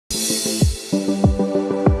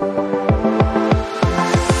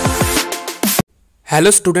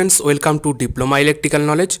Hello students, welcome to diploma electrical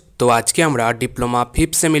knowledge. তো আজকে আমরা ডিপ্লোমা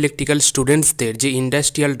ফিফথ সেম ইলেকট্রিক্যাল স্টুডেন্টসদের যে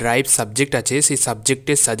ইন্ডাস্ট্রিয়াল ড্রাইভ সাবজেক্ট আছে সেই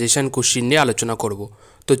সাবজেক্টের সাজেশন কোশ্চিন নিয়ে আলোচনা করব।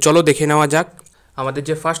 তো চলো দেখে নেওয়া যাক। আমাদের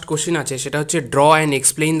যে ফার্স্ট কোশ্চিন আছে সেটা হচ্ছে draw and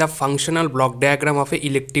explain the functional block diagram of A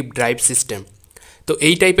electric drive system. তো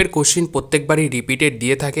এই টাইপের কোশ্চিন প্রত্যেকবারই রিপিটেড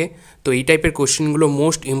দিয়ে থাকে। তো এই টাইপের কোশ্চিনগুলো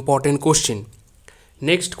most important question.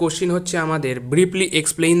 Next question হচ্ছে আমাদের briefly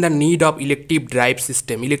explain the need of electric drive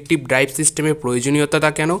system. Electric drive সিস্টেমের প্রয়োজনীয়তাটা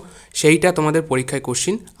কেন, সেইটা তোমাদের পরীক্ষায়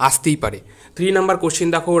কোশ্চিন আসতেই পারে। 3 নাম্বার কোশ্চিন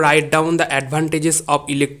দেখো, write down the advantages of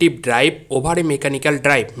electric drive over a mechanical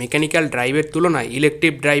drive. Mechanical ড্রাইভের তুলনায়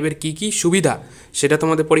ইলেকট্রিক ড্রাইভের কী কী সুবিধা সেটা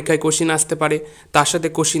তোমাদের পরীক্ষায় কোশ্চিন আসতে পারে। তার সাথে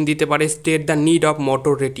কোশ্চিন দিতে পারে state the need of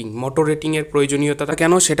motor rating. Motor রেটিংয়ের প্রয়োজনীয়তাটা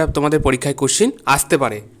কেন সেটা তোমাদের পরীক্ষায় কোশ্চিন আসতে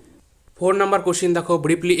পারে। 4 নাম্বার কোশ্চিন দেখো,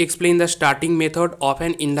 briefly explain the starting method of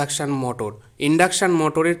an induction motor. Induction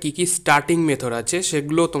মোটরের কী কী স্টার্টিং মেথড আছে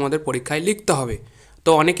সেগুলো তোমাদের পরীক্ষায় লিখতে হবে। তো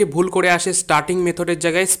অনেকে ভুল করে আসে, স্টার্টিং মেথডের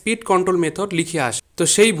জায়গায় স্পিড কন্ট্রোল মেথড লিখে আসে। তো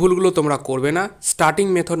সেই ভুলগুলো তোমরা করবে না। স্টার্টিং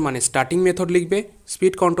মেথড মানে স্টার্টিং মেথড লিখবে,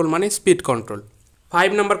 স্পিড কন্ট্রোল মানে স্পিড কন্ট্রোল।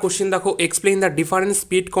 5 নাম্বার কোশ্চিন দেখো, explain the different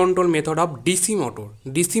speed control method of DC motor.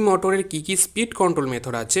 DC মোটরের কী কী স্পিড কন্ট্রোল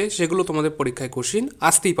মেথড আছে সেগুলো তোমাদের পরীক্ষায় কোশ্চিন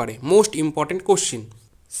আসতেই পারে, most important question.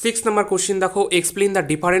 6 number question দেখো, explain the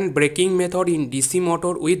different breaking method in DC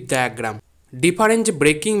motor with diagram. Different যে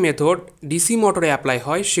ব্রেকিং মেথড ডিসি মোটরে অ্যাপ্লাই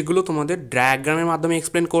হয় সেগুলো তোমাদের ডায়াগ্রামের মাধ্যমে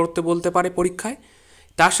এক্সপ্লেন করতে বলতে পারে পরীক্ষায়।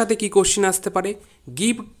 তার সাথে কি কোশ্চিন আসতে পারে,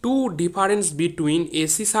 give two difference between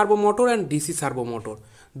AC servo motor and DC servo motor.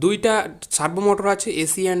 দুইটা সার্ভো মোটর আছে,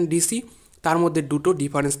 এসি অ্যান্ড ডিসি, তার মধ্যে দুটো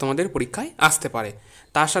ডিফারেন্স তোমাদের পরীক্ষায় আসতে পারে।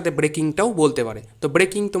 তার সাথে ব্রেকিংটাও বলতে পারে। তো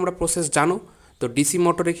ব্রেকিং তোমরা প্রসেস জানো। তো ডিসি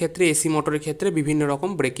মোটরের ক্ষেত্রে, এসি মোটরের ক্ষেত্রে বিভিন্ন রকম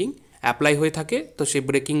ব্রেকিং অ্যাপ্লাই হয়ে থাকে। তো সেই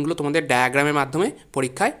ব্রেকিংগুলো তোমাদের ডায়াগ্রামের মাধ্যমে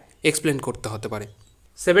পরীক্ষায় এক্সপ্লেন করতে হতে পারে।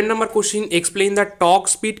 7 number question, explain the torque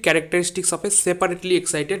speed characteristics of A separately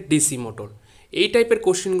excited DC motor. এই টাইপের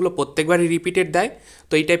কোশ্চিনগুলো প্রত্যেকবারই রিপিটেড দেয়।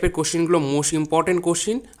 তো এই টাইপের কোশ্চিনগুলো মোস্ট ইম্পর্টেন্ট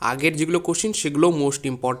কোশ্চিন। আগের যেগুলো কোশ্চিন সেগুলো মোস্ট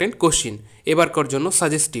ইম্পর্টেন্ট কোশ্চিন, এবারকার জন্য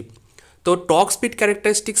সাজেস্টিভ। তো টর্ক স্পিড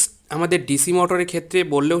ক্যারেক্টারিস্টিক্স আমাদের ডিসি মোটরের ক্ষেত্রে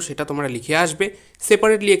বললেও সেটা তোমরা লিখে আসবে।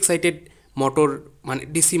 সেপারেটলি এক্সাইটেড মোটর মানে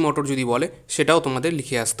ডিসি মোটর যদি বলে সেটাও তোমাদের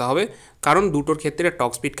লিখে আসতে হবে, কারণ দুটোর ক্ষেত্রে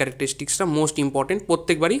টর্ক স্পিড ক্যারেক্টারিস্টিক্সটা মোস্ট ইম্পর্টেন্ট।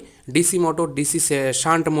 প্রত্যেকবারই DC motor, DC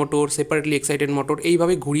shunt motor, separately excited motor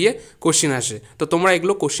এইভাবে ঘুরিয়ে কোশ্চিন আসে। তো তোমরা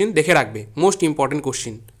এগুলো কোশ্চিন দেখে রাখবে, most important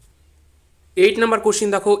question. 8 number question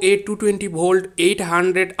দেখো, এ 220 volt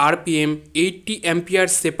 800 RPM 80 ampere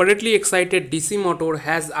separately excited DC motor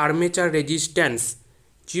has armature resistance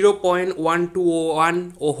 0.121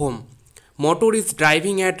 ohm. Motor is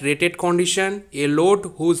driving at rated condition. A load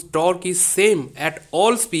whose torque is same at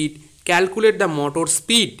all speed. Calculate the motor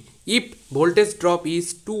speed if voltage drop is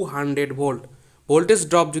 200 volt. Voltage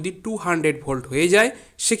drop যদি 200 volt হয়ে যায়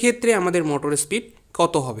সেক্ষেত্রে আমাদের মোটরের speed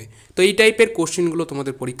কত হবে। তো এই টাইপের কোশ্চিনগুলো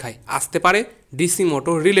তোমাদের পরীক্ষায় আসতে পারে DC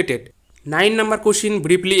motor related. 9 number question,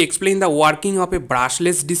 briefly explain the working of A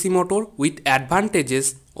brushless DC motor with advantages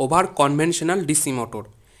over conventional DC motor.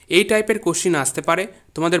 এই টাইপের কোশ্চিন আসতে পারে।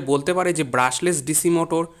 তোমাদের বলতে পারে যে ব্রাশলেস ডিসি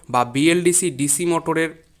মোটর বা বিএলডিসি ডিসি মোটরের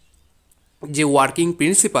যে ওয়ার্কিং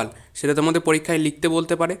প্রিন্সিপাল সেটা তোমাদের পরীক্ষায় লিখতে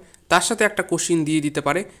বলতে পারে। তার সাথে একটা কোশ্চিন দিয়ে দিতে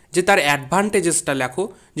পারে যে তার অ্যাডভান্টেজেসটা লেখো,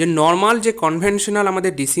 যে নর্মাল যে কনভেনশনাল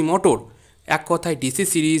আমাদের ডিসি মোটর, এক কথায় DC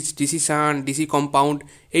series, DC shunt, DC compound,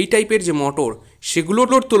 এই টাইপের যে মোটর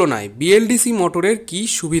সেগুলোর তুলনায় বিএলডিসি মোটরের কী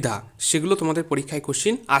সুবিধা সেগুলো তোমাদের পরীক্ষায়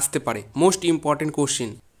কোশ্চিন আসতে পারে, most important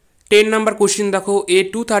question. 10 number question দেখো, এ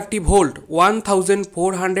 230 volt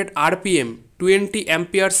 1400 RPM 20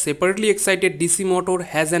 ampere separately excited DC motor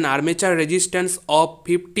has an armature resistance of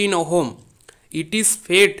 15 ohm. It is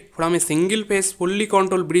fed from a single phase fully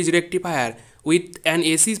controlled bridge rectifier with an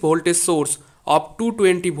AC voltage source of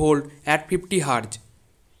 220 volt at 50 Hz.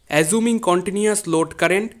 Assuming continuous load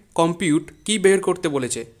current, compute কি বের করতে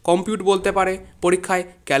বলেছে, compute বলতে পারে পরীক্ষায়,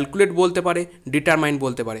 calculate বলতে পারে, determine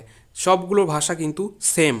বলতে পারে। সবগুলোর ভাষা কিন্তু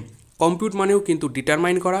সেম। কম্পিউট মানেও কিন্তু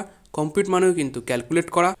ডিটারমাইন করা, কম্পিউট মানেও কিন্তু ক্যালকুলেট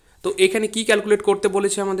করা। তো এখানে কি ক্যালকুলেট করতে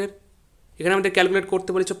বলেছে আমাদের, এখানে আমাদের ক্যালকুলেট করতে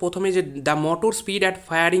বলেছে প্রথমে যে the motor speed at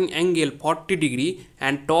firing angle 40 degree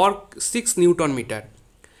and torque 6 Newton metre.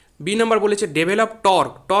 B number বলেছে ডেভেলপ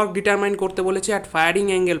টর্ক, টর্ক ডিটারমাইন করতে বলেছে at firing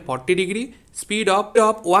angle 40 degree, speed of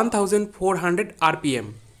 1400 RPM।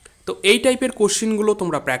 তো এই টাইপের কোশ্চিনগুলো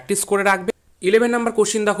তোমরা প্র্যাকটিস করে রাখবে। 11 নাম্বার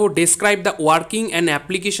কোশ্চিন দেখো, describe the working and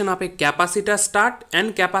application of A capacitor start and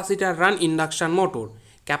capacitor run induction motor.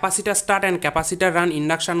 Capacitor start and capacitor run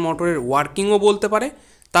induction মোটরের ওয়ার্কিংও বলতে পারে,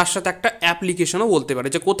 তার সাথে একটা অ্যাপ্লিকেশনও বলতে পারে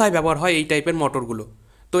যে কোথায় ব্যবহার হয় এই টাইপের মোটরগুলো।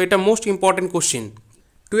 তো এটা most important question.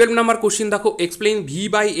 12 number question দেখো, explain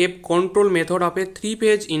V/F control method of A 3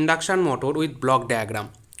 phase induction motor with block diagram.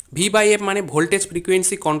 V/F মানে ভোল্টেজ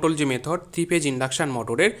ফ্রিকোয়েন্সি কন্ট্রোল যে মেথড 3 ফেজ ইন্ডাকশন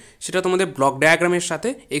মোটরের, সেটা তোমাদের ব্লক ডায়াগ্রামের সাথে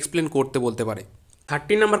এক্সপ্লেন করতে বলতে পারে।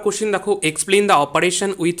 13 নম্বর কোশ্চিন দেখো, explain the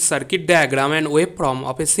operation with circuit diagram and wave from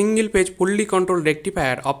of a single phase fully control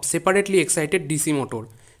rectifier of separately excited DC motor.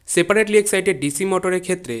 Separately excited DC মোটরের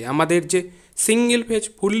ক্ষেত্রে আমাদের যে single phase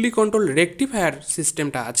fully control rectifier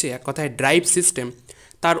সিস্টেমটা আছে, এক কথায় ড্রাইভ সিস্টেম,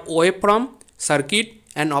 তার wave from circuit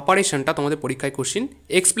and অপারেশনটা তোমাদের পরীক্ষায় কোশ্চিন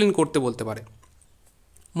এক্সপ্লেন করতে বলতে পারে।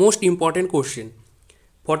 মোস্ট ইম্পর্টেন্ট কোশ্চিন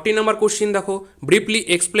 40 নম্বর কোশ্চিন দেখো, briefly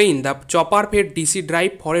explain the chopper fade DC drive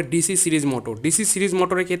for a DC series motor. DC series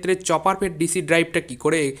মোটরের ক্ষেত্রে চপার ফেড ডিসি ড্রাইভটা কী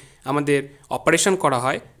করে আমাদের অপারেশন করা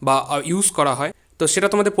হয় বা ইউজ করা হয়, তো সেটা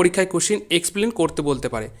তোমাদের পরীক্ষায় কোশ্চিন এক্সপ্লেন করতে বলতে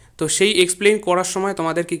পারে। তো সেই এক্সপ্লেন করার সময়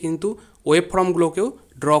তোমাদেরকে কিন্তু ওয়েভ ফর্মগুলোকেও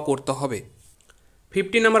ড্র করতে হবে।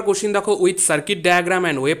 50 নম্বর কোশ্চিন দেখো, with circuit diagram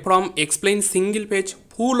and wave from explain single page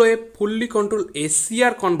full wave fully control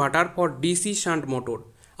SCR converter for DC shunt motor.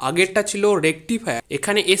 আগেরটা ছিল রেকটিফায়ার,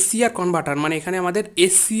 এখানে এসসিআর কনভার্টার, মানে এখানে আমাদের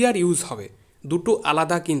এসসিআর ইউজ হবে, দুটো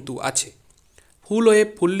আলাদা কিন্তু আছে। ফুল wave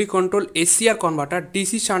fully control SCR converter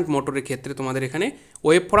DC shunt মোটরের ক্ষেত্রে তোমাদের এখানে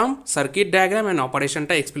wave from circuit diagram and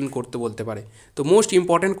অপারেশনটা এক্সপ্লেন করতে বলতে পারে। তো মোস্ট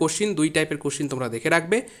ইম্পর্টেন্ট কোশ্চিন, দুই টাইপের কোশ্চিন তোমরা দেখে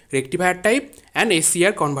রাখবে, rectifier type and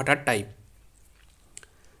SCR converter type.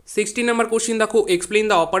 60 number question দেখো, explain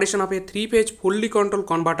the operation of A 3 phase fully control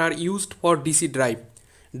converter used for DC drive.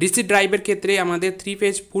 DC ড্রাইভের ক্ষেত্রে আমাদের 3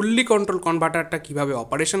 ফেজ ফুললি কন্ট্রোল কনভার্টারটা কীভাবে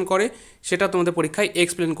অপারেশন করে সেটা তোমাদের পরীক্ষায়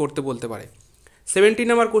এক্সপ্লেন করতে বলতে পারে। 70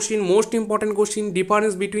 নম্বর question, most important question,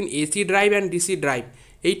 difference between AC drive and DC drive.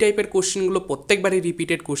 এই টাইপের কোশ্চিনগুলো প্রত্যেকবারই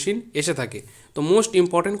রিপিটেড কোশ্চিন এসে থাকে, তো most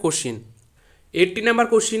important question. 80 number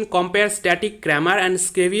question, compare static Kramer and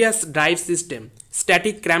স্কেভিয়াস drive system.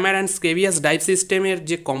 Static Kramer and স্কেভিয়াস drive সিস্টেমের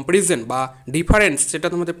যে কম্পারিজন বা ডিফারেন্স, সেটা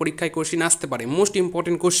তোমাদের পরীক্ষায় কোশ্চিন আসতে পারে, most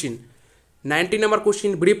important question. 90 number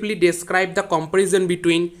question, briefly describe the comparison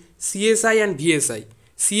between CSI and ভিএসআই।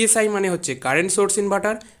 CSI মানে হচ্ছে কারেন্ট সোর্স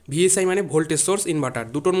ইনভার্টার, ভিএসআই মানে ভোল্টেজ সোর্স ইনভার্টার,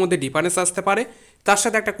 দুটোর মধ্যে ডিফারেন্স আসতে পারে। তার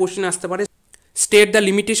সাথে একটা কোশ্চিন আসতে পারে, state the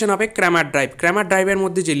limitation of A Kramer drive. Kramer ড্রাইভের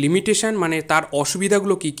মধ্যে যে লিমিটেশন, মানে তার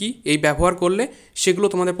অসুবিধাগুলো কী কী, এই ব্যবহার করলে সেগুলো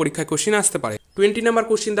তোমাদের পরীক্ষায় কোশ্চিন আসতে পারে। 20 নম্বর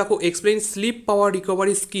কোশ্চিন দেখো, এক্সপ্লেইন স্লিপ পাওয়ার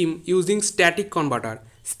recovery scheme using static converter.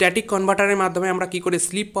 Static কনভার্টারের মাধ্যমে আমরা কী করে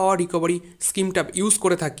স্লিপ পাওয়ার রিকভারি স্কিমটা ইউজ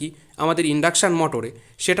করে থাকি আমাদের ইন্ডাকশান মোটরে,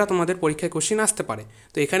 সেটা তোমাদের পরীক্ষায় কোশ্চিন আসতে পারে।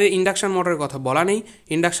 তো এখানে ইন্ডাকশান মোটরের কথা বলা নেই,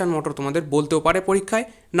 ইন্ডাকশান মোটর তোমাদের বলতেও পারে পরীক্ষায়,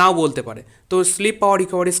 নাও বলতে পারে। তো স্লিপ পাওয়ার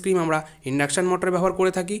রিকভারি স্কিম আমরা ইন্ডাকশান মোটরে ব্যবহার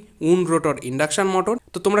করে থাকি, উন্ড রোটর ইন্ডাকশান মোটর,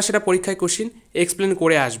 তো তোমরা সেটা পরীক্ষায় কোশ্চিন এক্সপ্লেন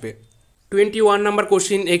করে আসবে। 21 নম্বর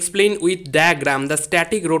question, explain with diagram the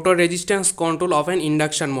static rotor resistance control of an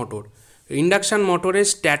induction motor. Induction মোটরের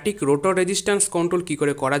static rotor resistance control key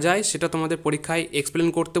করে করা যায় সেটা তোমাদের পরীক্ষায় এক্সপ্লেন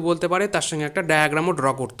করতে বলতে পারে, তার সঙ্গে একটা ডায়াগ্রামও ড্র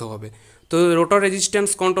করতে হবে। তো রোটর রেজিস্ট্যান্স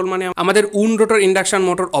কন্ট্রোল মানে আমাদের wound rotor induction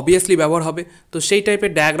motor obviously ব্যবহার হবে, তো সেই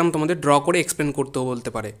টাইপের ডায়াগ্রাম তোমাদের ড্র করে এক্সপ্লেন করতেও বলতে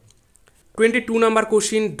পারে। 22 নম্বর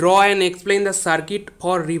question, draw and explain the circuit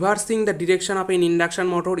for reversing the direction of N induction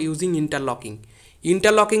motor using interlocking.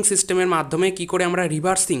 Interlocking সিস্টেমের মাধ্যমে কী করে আমরা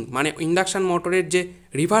রিভার্সিং, মানে ইন্ডাকশান মোটরের যে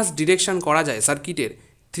রিভার্স ডিরেকশন করা যায় সার্কিটের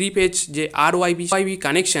 3 ফেজ যে আরওয়াইবি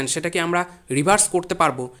কানেকশান, সেটাকে আমরা রিভার্স করতে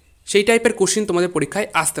পারবো, সেই টাইপের কোশ্চিন তোমাদের পরীক্ষায়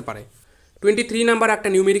আসতে পারে। 23 নাম্বার একটা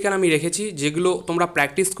নিউমেরিক্যাল আমি রেখেছি, যেগুলো তোমরা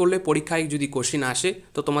প্র্যাকটিস করলে পরীক্ষায় যদি কোশ্চিন আসে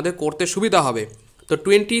তো তোমাদের করতে সুবিধা হবে। তো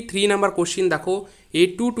 23 নাম্বার কোশ্চিন দেখো, এ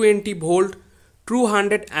 220 volt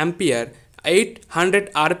 200 ampere 800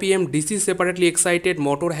 RPM DC separately excited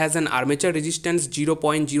motor has an armature resistance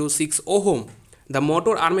 0.06 ohm. The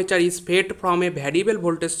motor armature is fed from a variable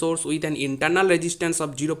voltage source with an internal resistance of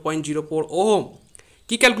 0.04 ohm.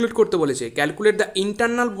 কি calculate করতে বলেছে? Calculate the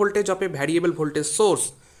internal voltage of A variable voltage source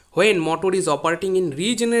when motor is operating in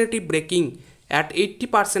regenerative braking at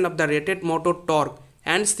 80% of the rated motor torque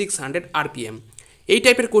and 600 RPM. এই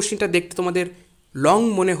টাইপের কোশ্চিনটা দেখতে তোমাদের long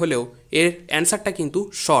মনে হলেও এর অ্যান্সারটা কিন্তু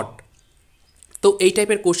শর্ট। তো এই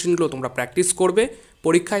টাইপের কোশ্চেনগুলো তোমরা প্র্যাকটিস করবে,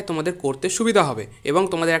 পরীক্ষায় তোমাদের করতে সুবিধা হবে এবং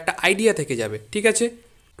তোমাদের একটা আইডিয়া থেকে যাবে, ঠিক আছে।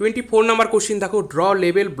 24 নম্বর কোশ্চিন দেখো, draw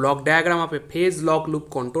level block diagram of A phase lock loop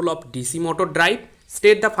control of DC motor drive,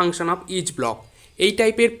 state the function of each block. এই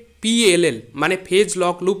টাইপের PLL মানে ফেজ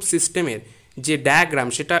লক লুপ সিস্টেমের যে ডায়াগ্রাম,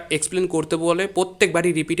 সেটা এক্সপ্লেন করতে বলে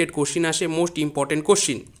প্রত্যেকবারই রিপিটেড কোশ্চিন আসে, most important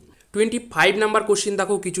question. 25 number question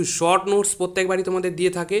দেখো, কিছু শর্ট নোটস প্রত্যেকবারই তোমাদের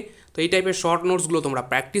দিয়ে থাকে, তো এই টাইপের শর্ট নোটসগুলো তোমরা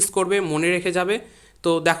প্র্যাকটিস করবে, মনে রেখে যাবে।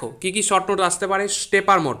 তো দেখো কী কী শর্ট নোট আসতে পারে,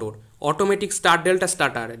 stepper motor, automatic start delta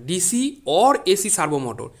starter, DC or AC servo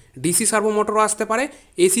motor, DC servo মোটরও আসতে পারে,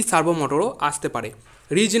 এসি সার্ভো মোটরও আসতে পারে,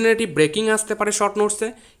 রিজেনারেটিভ ব্রেকিং আসতে পারে শর্ট নোটসে,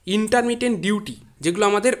 ইন্টারমিটেন্ট ডিউটি, যেগুলো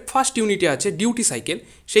আমাদের ফার্স্ট ইউনিটে আছে ডিউটি সাইকেল,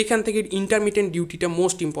 সেইখান থেকে ইন্টারমিটেন্ট ডিউটিটা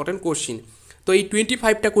মোস্ট ইম্পর্টেন্ট কোশ্চিন। তো এই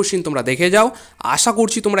 25টা কোশ্চিন তোমরা দেখে যাও, আশা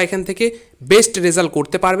করছি তোমরা এখান থেকে বেস্ট রেজাল্ট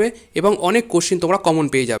করতে পারবে এবং অনেক কোশ্চিন তোমরা কমন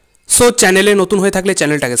পেয়ে যাবে। সো চ্যানেলে নতুন হয়ে থাকলে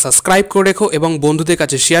চ্যানেলটাকে সাবস্ক্রাইব করে রেখো এবং বন্ধুদের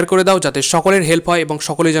কাছে শেয়ার করে দাও, যাতে সকলের হেল্প হয় এবং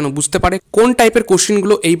সকলে যেন বুঝতে পারে কোন টাইপের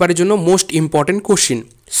কোশ্চিনগুলো এইবারের জন্য মোস্ট ইম্পর্টেন্ট কোশ্চিন।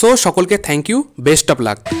 সো সকলকে thank you, best of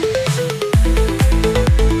luck.